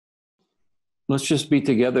let's just be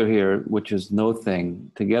together here, which is no thing.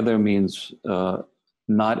 Together means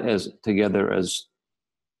not as together as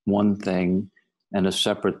one thing and a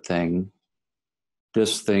separate thing,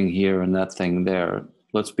 this thing here and that thing there.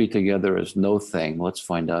 Let's be together as no thing. Let's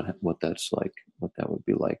find out what that's like, what that would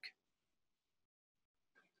be like.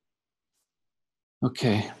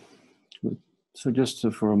 Okay. So just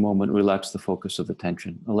for a moment, relax the focus of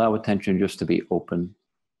attention. Allow attention just to be open.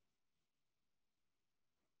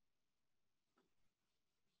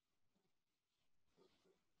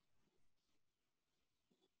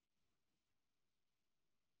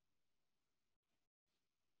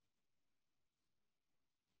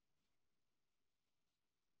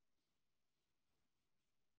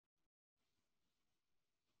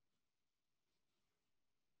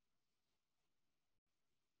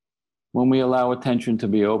 When we allow attention to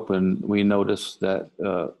be open, we notice that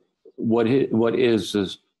what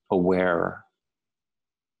is aware.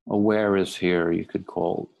 Aware is here, you could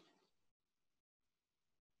call.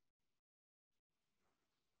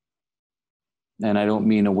 And I don't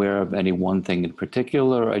mean aware of any one thing in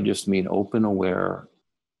particular. I just mean open aware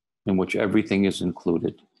in which everything is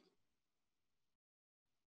included.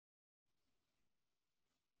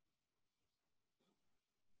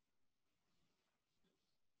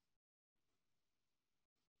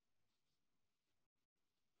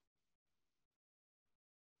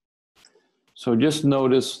 So just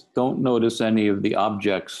notice, don't notice any of the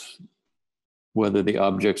objects, whether the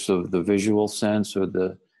objects of the visual sense or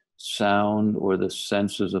the sound or the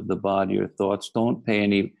senses of the body or thoughts. Don't pay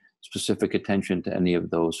any specific attention to any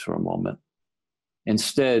of those for a moment.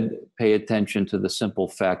 Instead, pay attention to the simple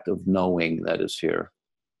fact of knowing that is here.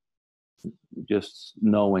 Just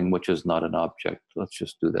knowing, which is not an object. Let's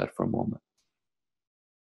just do that for a moment.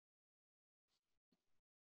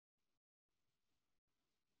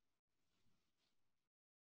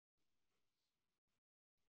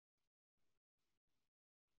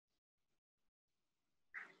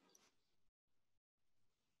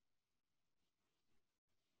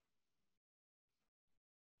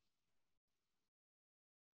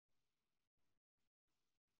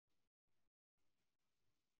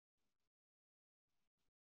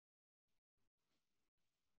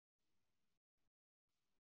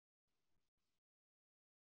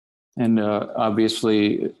 And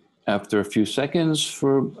obviously, after a few seconds,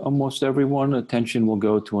 for almost everyone, attention will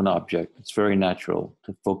go to an object. It's very natural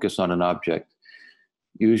to focus on an object.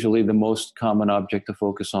 Usually the most common object to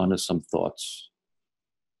focus on is some thoughts.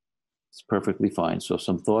 It's perfectly fine. So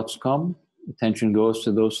some thoughts come, attention goes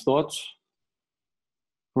to those thoughts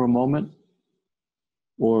for a moment,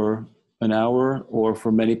 or an hour, or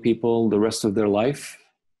for many people, the rest of their life.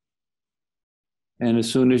 And as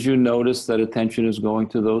soon as you notice that attention is going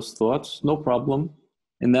to those thoughts, no problem.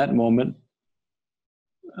 In that moment,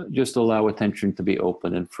 just allow attention to be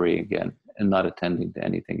open and free again, and not attending to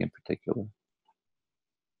anything in particular.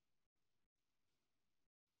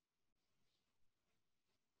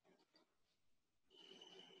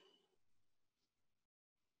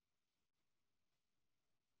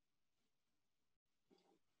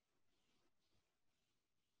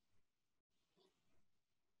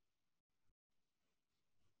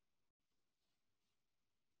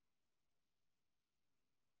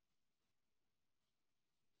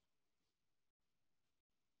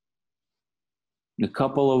 A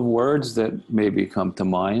couple of words that maybe come to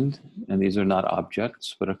mind, and these are not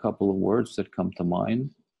objects, but a couple of words that come to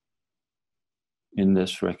mind in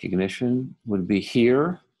this recognition would be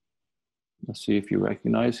here. Let's see if you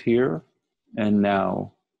recognize here and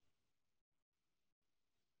now.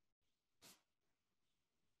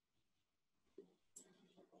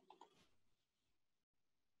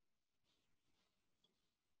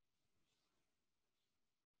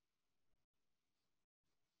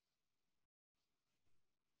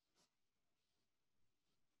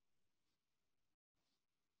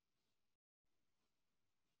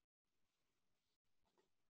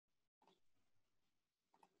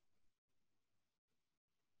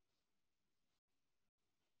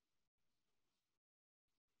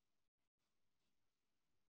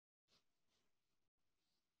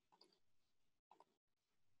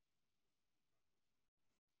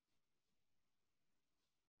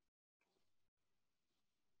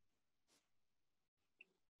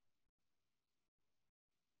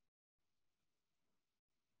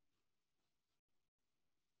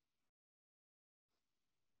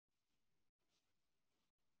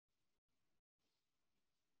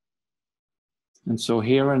 And so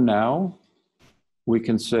here and now, we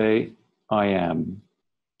can say, I am.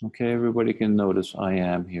 Okay, everybody can notice I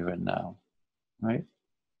am here and now, right?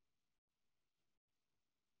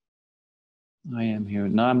 I am here.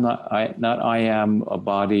 No, I'm not. Not I am a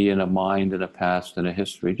body and a mind and a past and a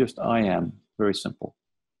history. Just I am. Very simple.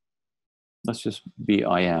 Let's just be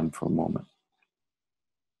I am for a moment.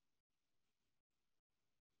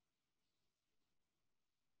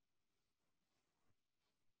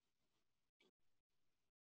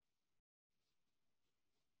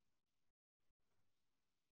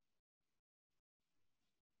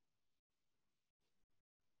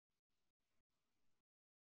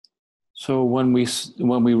 So when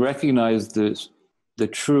we recognize this, the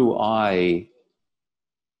true I,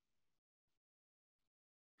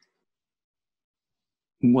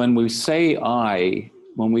 when we say I,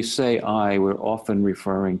 we're often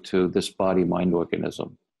referring to this body mind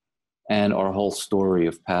organism and our whole story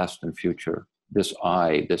of past and future. This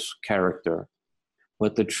I, this character.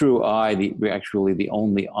 But the true I, actually the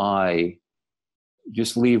only I,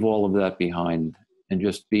 just leave all of that behind and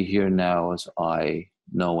just be here now as I,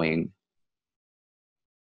 knowing.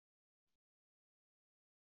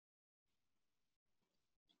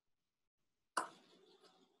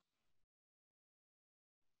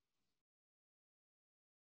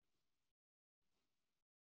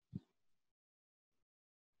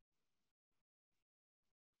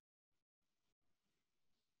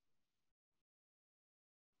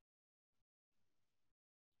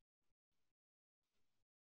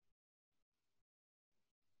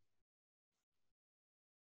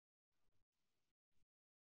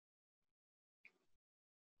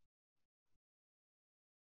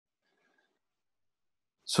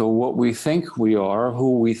 So what we think we are,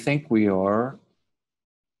 who we think we are,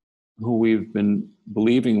 who we've been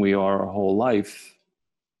believing we are our whole life,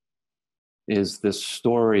 is this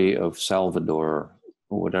story of Salvadore,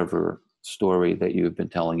 or whatever story that you've been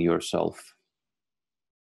telling yourself.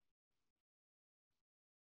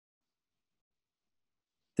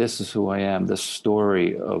 This is who I am, the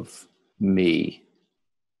story of me,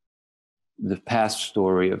 the past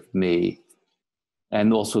story of me,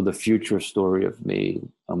 and also the future story of me.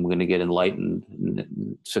 I'm going to get enlightened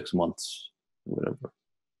in 6 months, whatever.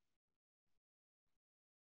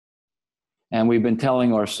 And we've been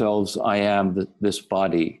telling ourselves, I am this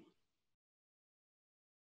body,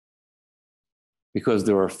 because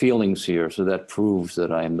there are feelings here, so that proves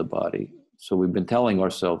that I am the body. So we've been telling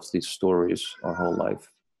ourselves these stories our whole life,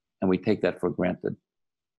 and we take that for granted.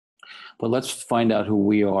 But let's find out who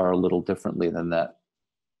we are a little differently than that.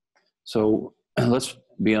 So let's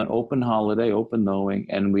be on open holiday, open knowing,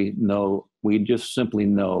 and we just simply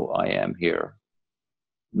know I am here,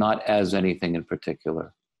 not as anything in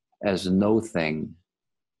particular, as no thing.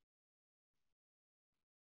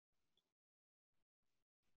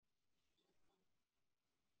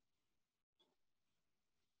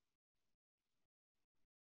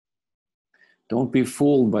 Don't be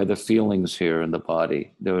fooled by the feelings here in the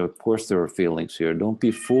body. Of course, there are feelings here. Don't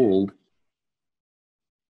be fooled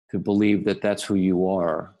to believe that that's who you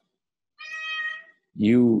are.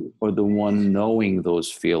 You are the one knowing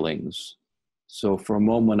those feelings. So for a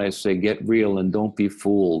moment, I say, get real and don't be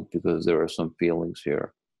fooled because there are some feelings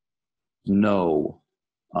here. Know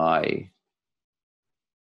I.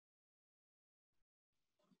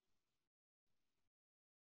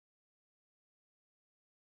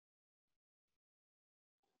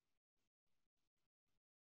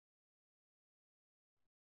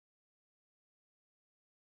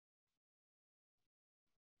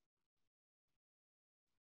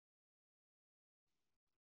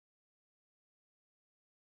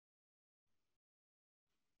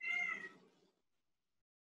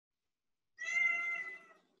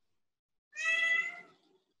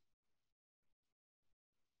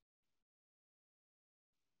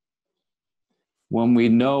 When we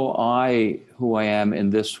know I, who I am in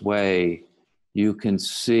this way, you can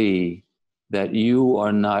see that you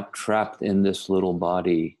are not trapped in this little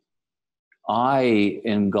body. I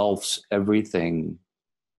engulfs everything,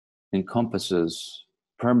 encompasses,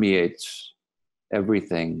 permeates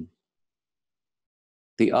everything.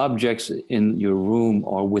 The objects in your room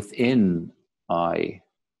are within I.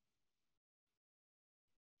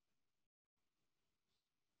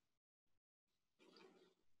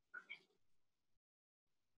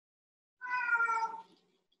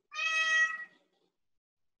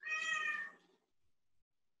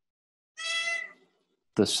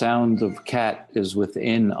 The sound of cat is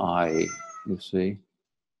within I, you see.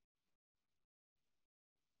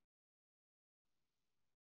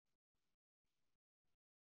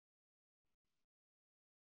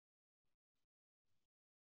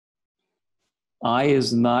 I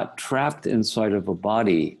is not trapped inside of a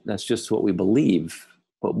body. That's just what we believe.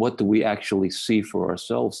 But what do we actually see for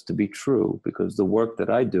ourselves to be true? Because the work that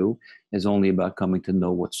I do is only about coming to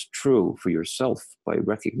know what's true for yourself by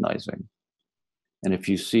recognizing. And if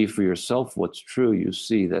you see for yourself what's true, you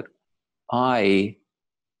see that I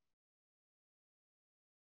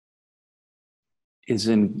is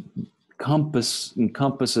encompasses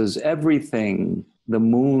everything. The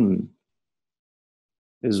moon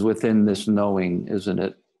is within this knowing, isn't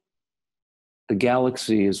it? The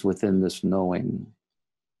galaxy is within this knowing.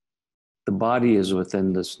 The body is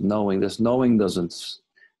within this knowing. This knowing doesn't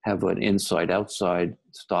have an inside outside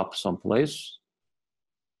stop someplace.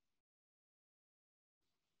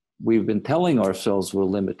 We've been telling ourselves we're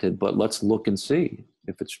limited, but let's look and see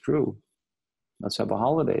if it's true. Let's have a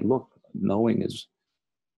holiday. Look, knowing is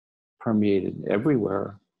permeated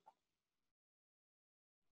everywhere.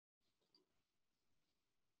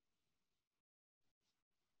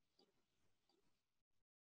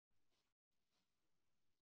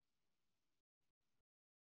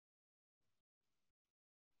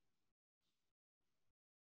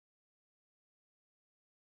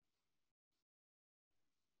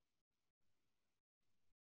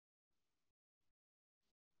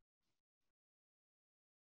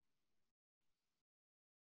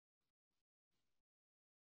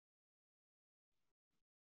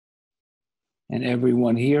 And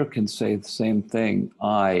everyone here can say the same thing.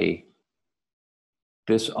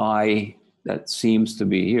 This I that seems to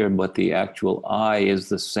be here, but the actual I is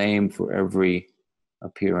the same for every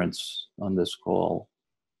appearance on this call.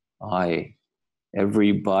 I.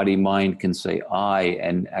 Every body mind can say I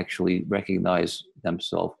and actually recognize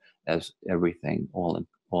themselves as everything, all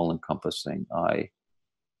encompassing I.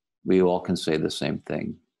 We all can say the same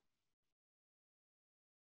thing.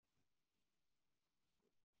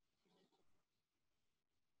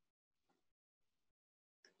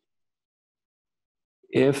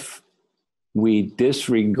 If we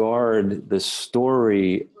disregard the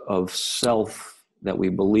story of self that we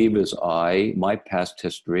believe is I, my past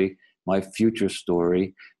history, my future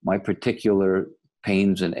story, my particular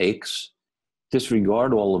pains and aches,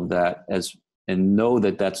 disregard all of that and know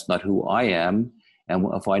that that's not who I am. And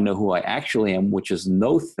if I know who I actually am, which is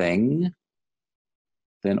no thing,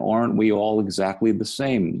 then aren't we all exactly the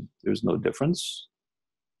same? There's no difference.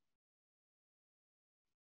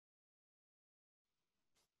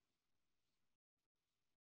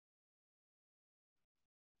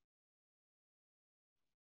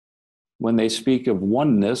 When they speak of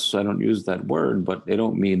oneness, I don't use that word, but they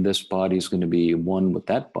don't mean this body is going to be one with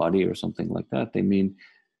that body or something like that. They mean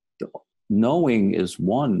knowing is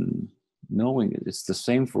one. Knowing, it's the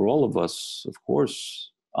same for all of us, of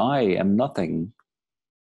course. I am nothing.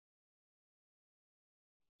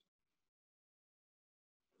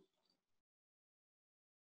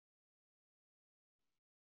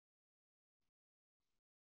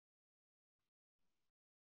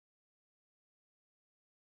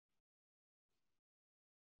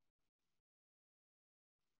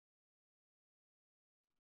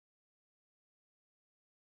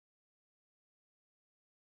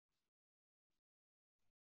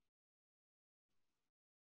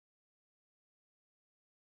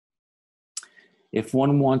 If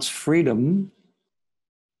one wants freedom,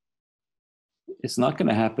 it's not going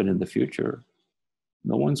to happen in the future.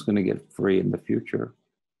 No one's going to get free in the future.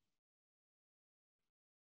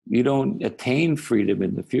 You don't attain freedom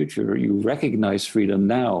in the future. You recognize freedom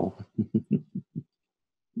now.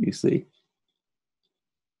 You see?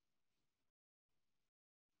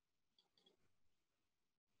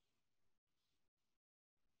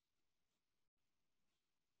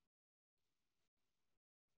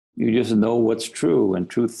 You just know what's true, and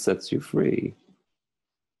truth sets you free.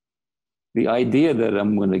 The idea that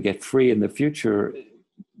I'm going to get free in the future,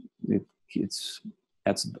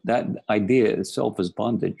 that idea itself is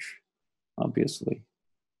bondage, obviously.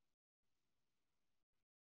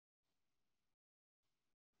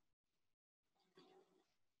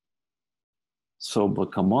 So,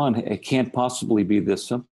 but come on, it can't possibly be this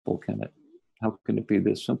simple, can it? How can it be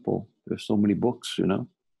this simple? There's so many books,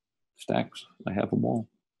 stacks. I have them all.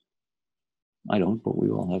 I don't, but we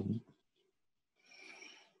all have them.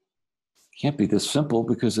 Can't be this simple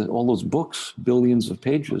because all those books, billions of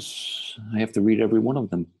pages, I have to read every one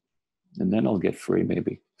of them, and then I'll get free,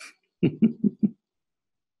 maybe.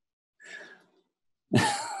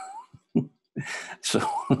 so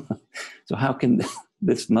how can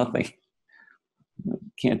this nothing?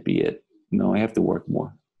 Can't be it. No, I have to work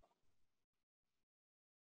more.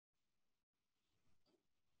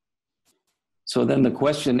 So then the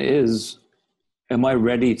question is, am I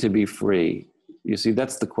ready to be free? You see,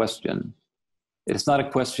 that's the question. It's not a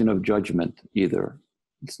question of judgment either.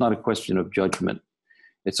 It's not a question of judgment.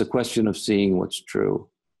 It's a question of seeing what's true.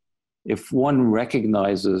 If one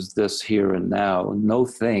recognizes this here and now, no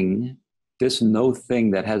thing, this no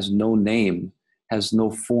thing that has no name, has no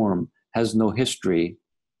form, has no history,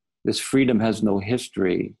 this freedom has no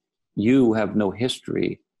history, you have no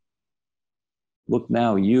history. Look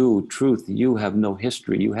now, you, truth, you have no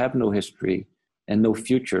history. You have no history and no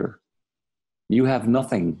future. You have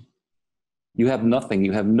nothing. You have nothing.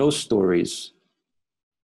 You have no stories.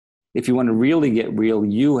 If you want to really get real,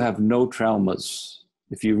 you have no traumas.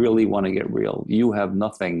 If you really want to get real, you have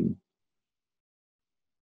nothing.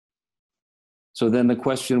 So then the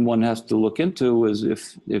question one has to look into is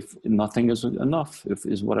if nothing is enough, if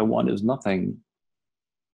is what I want is nothing.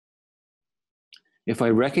 If I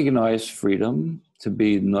recognize freedom to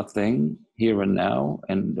be nothing here and now,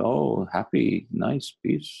 and oh, happy, nice,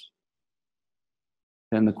 peace,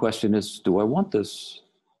 then the question is, do I want this?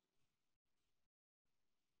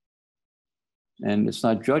 And it's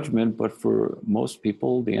not judgment, but for most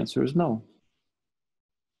people, the answer is no.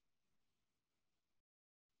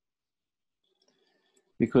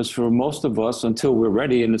 Because for most of us, until we're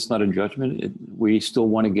ready, and it's not a judgment, we still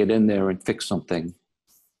want to get in there and fix something.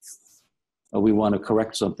 Or we want to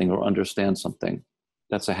correct something or understand something.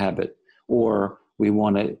 That's a habit. Or we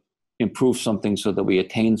want to improve something so that we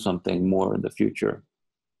attain something more in the future.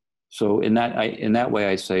 So in that way,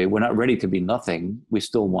 I say, we're not ready to be nothing. We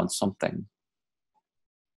still want something.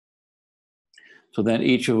 So then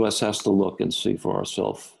each of us has to look and see for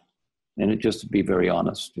ourselves. And just to be very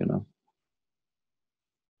honest, you know.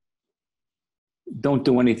 Don't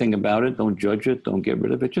do anything about it. Don't judge it. Don't get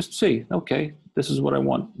rid of it. Just see, okay, this is what I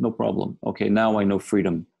want. No problem. Okay, now I know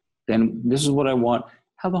freedom. Then this is what I want.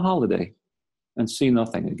 Have a holiday and see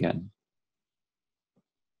nothing again.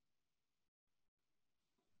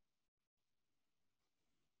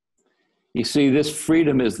 You see, this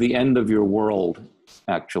freedom is the end of your world,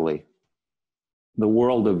 actually. The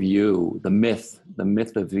world of you, the myth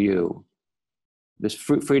of you. This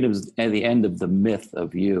freedom is at the end of the myth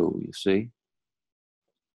of you see?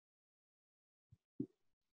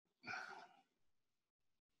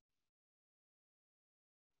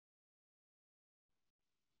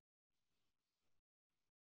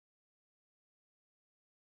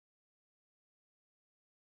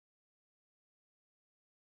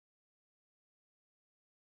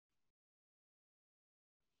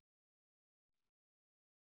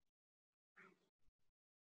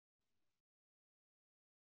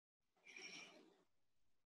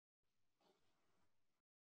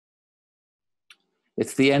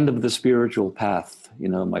 It's the end of the spiritual path. You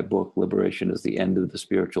know, my book, Liberation, is the end of the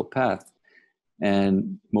spiritual path.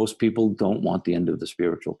 And most people don't want the end of the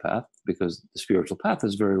spiritual path because the spiritual path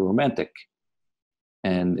is very romantic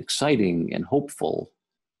and exciting and hopeful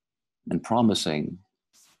and promising.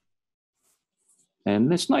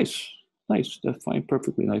 And it's nice to find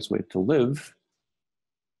perfectly nice way to live.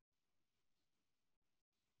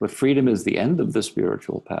 But freedom is the end of the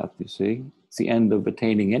spiritual path, you see. It's the end of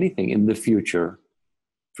attaining anything in the future.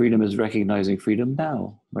 Freedom is recognizing freedom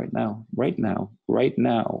now, right now,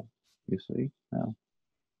 you see, now.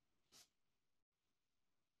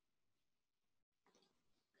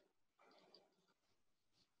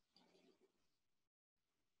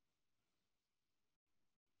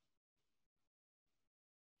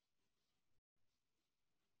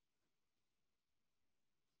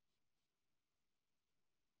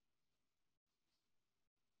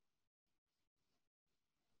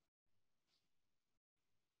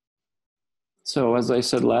 So as I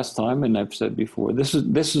said last time, and I've said before, this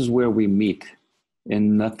is where we meet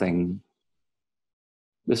in nothing.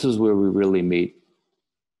 This is where we really meet,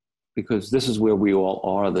 because this is where we all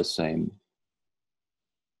are the same.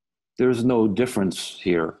 There's no difference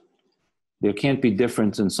here. There can't be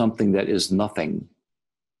difference in something that is nothing.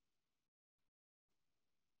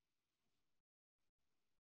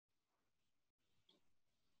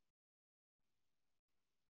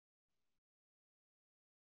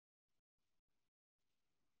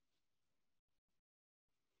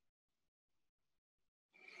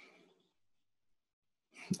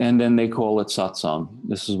 And then they call it satsang.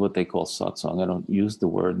 This is what they call satsang. I don't use the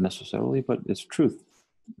word necessarily, but it's truth.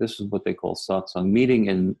 This is what they call satsang, meeting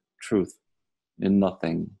in truth, in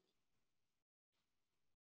nothing.